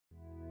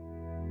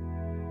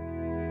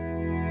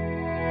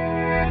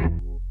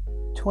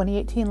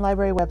2018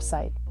 Library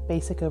Website,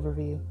 Basic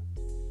Overview.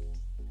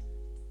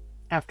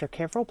 After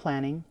careful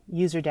planning,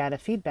 user data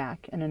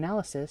feedback, and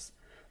analysis,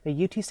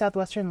 the UT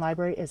Southwestern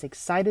Library is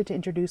excited to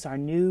introduce our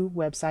new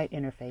website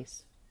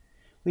interface.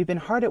 We've been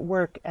hard at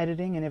work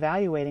editing and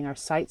evaluating our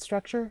site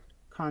structure,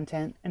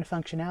 content, and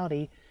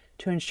functionality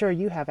to ensure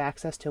you have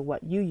access to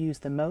what you use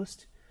the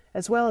most,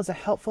 as well as a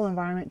helpful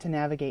environment to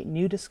navigate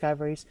new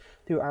discoveries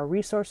through our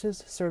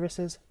resources,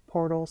 services,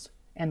 portals,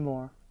 and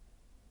more.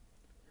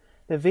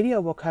 The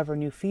video will cover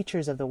new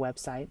features of the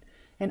website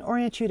and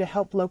orient you to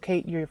help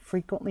locate your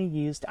frequently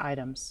used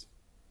items.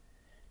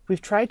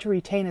 We've tried to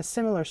retain a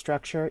similar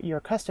structure you're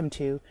accustomed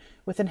to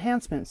with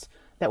enhancements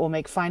that will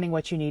make finding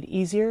what you need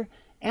easier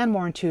and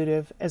more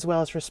intuitive, as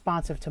well as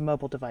responsive to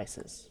mobile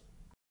devices.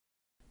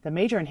 The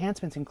major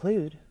enhancements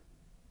include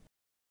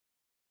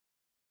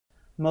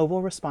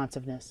mobile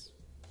responsiveness,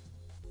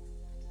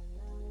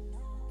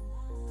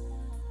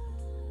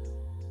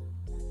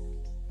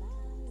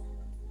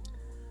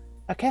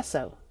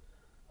 Akeso,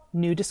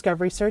 new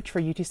discovery search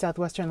for UT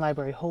Southwestern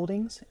Library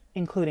holdings,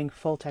 including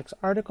full-text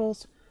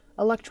articles,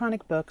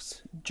 electronic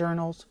books,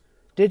 journals,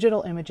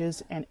 digital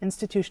images, and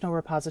institutional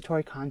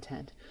repository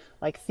content,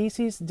 like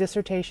theses,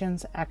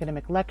 dissertations,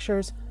 academic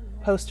lectures,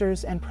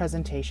 posters, and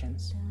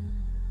presentations.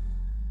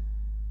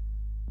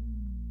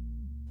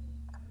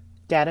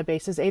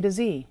 Databases A to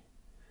Z,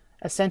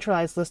 a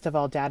centralized list of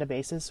all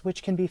databases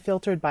which can be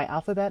filtered by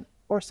alphabet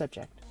or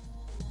subject.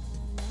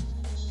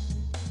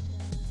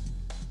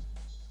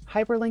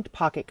 Hyperlinked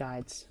pocket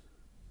guides.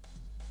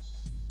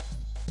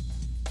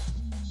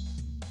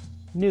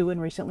 New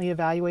and recently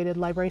evaluated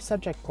library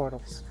subject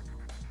portals.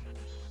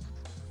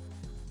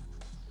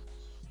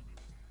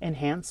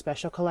 Enhanced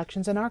special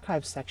collections and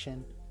archives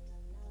section.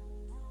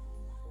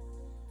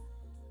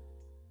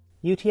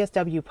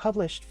 UTSW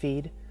published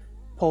feed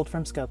pulled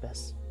from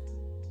Scopus.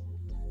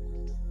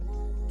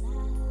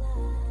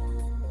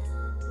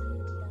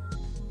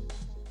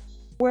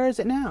 Where is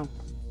it now?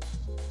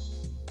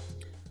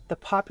 The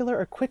popular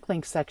or quick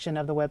link section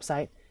of the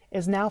website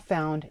is now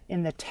found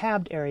in the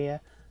tabbed area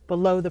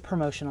below the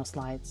promotional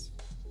slides.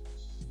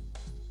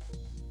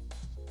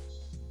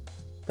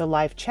 The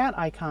live chat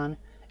icon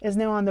is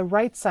now on the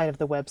right side of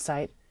the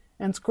website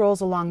and scrolls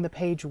along the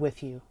page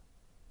with you.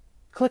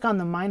 Click on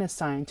the minus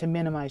sign to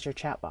minimize your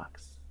chat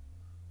box.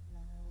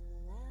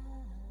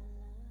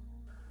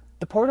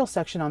 The portal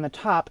section on the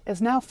top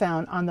is now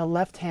found on the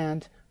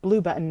left-hand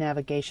blue button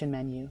navigation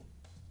menu.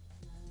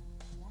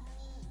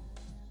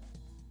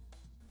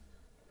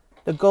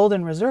 The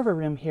golden Reserve a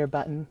Room Here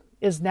button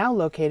is now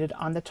located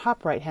on the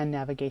top right-hand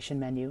navigation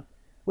menu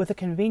with a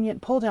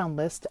convenient pull-down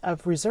list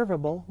of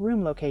reservable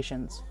room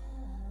locations.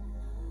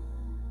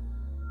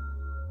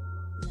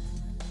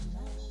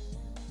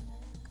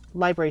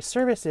 Library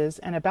Services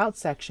and About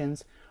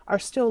sections are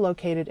still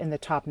located in the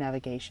top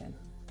navigation.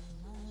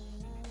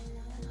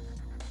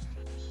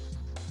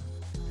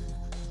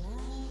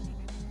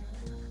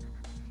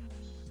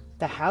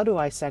 The How Do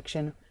I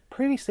section,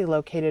 previously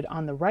located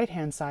on the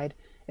right-hand side,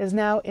 is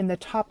now in the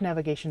top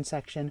navigation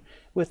section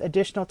with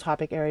additional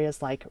topic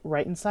areas like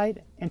Write and Cite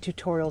and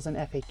tutorials and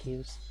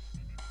FAQs.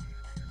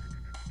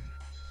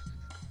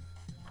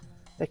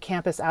 The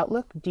Campus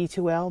Outlook,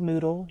 D2L,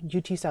 Moodle,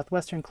 UT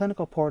Southwestern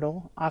Clinical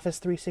Portal, Office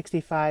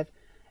 365,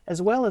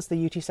 as well as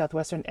the UT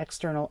Southwestern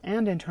external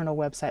and internal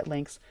website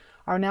links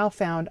are now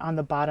found on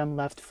the bottom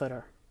left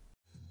footer.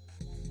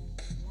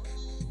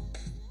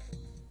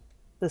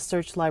 The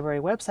Search Library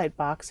website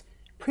box,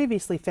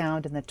 previously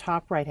found in the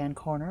top right-hand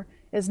corner,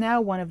 is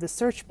now one of the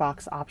search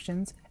box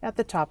options at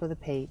the top of the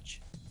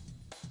page.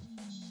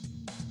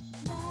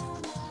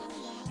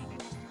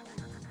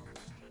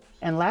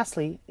 And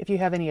lastly, if you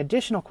have any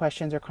additional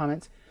questions or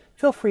comments,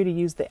 feel free to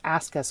use the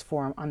Ask Us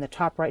form on the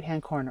top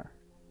right-hand corner.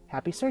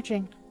 Happy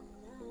searching!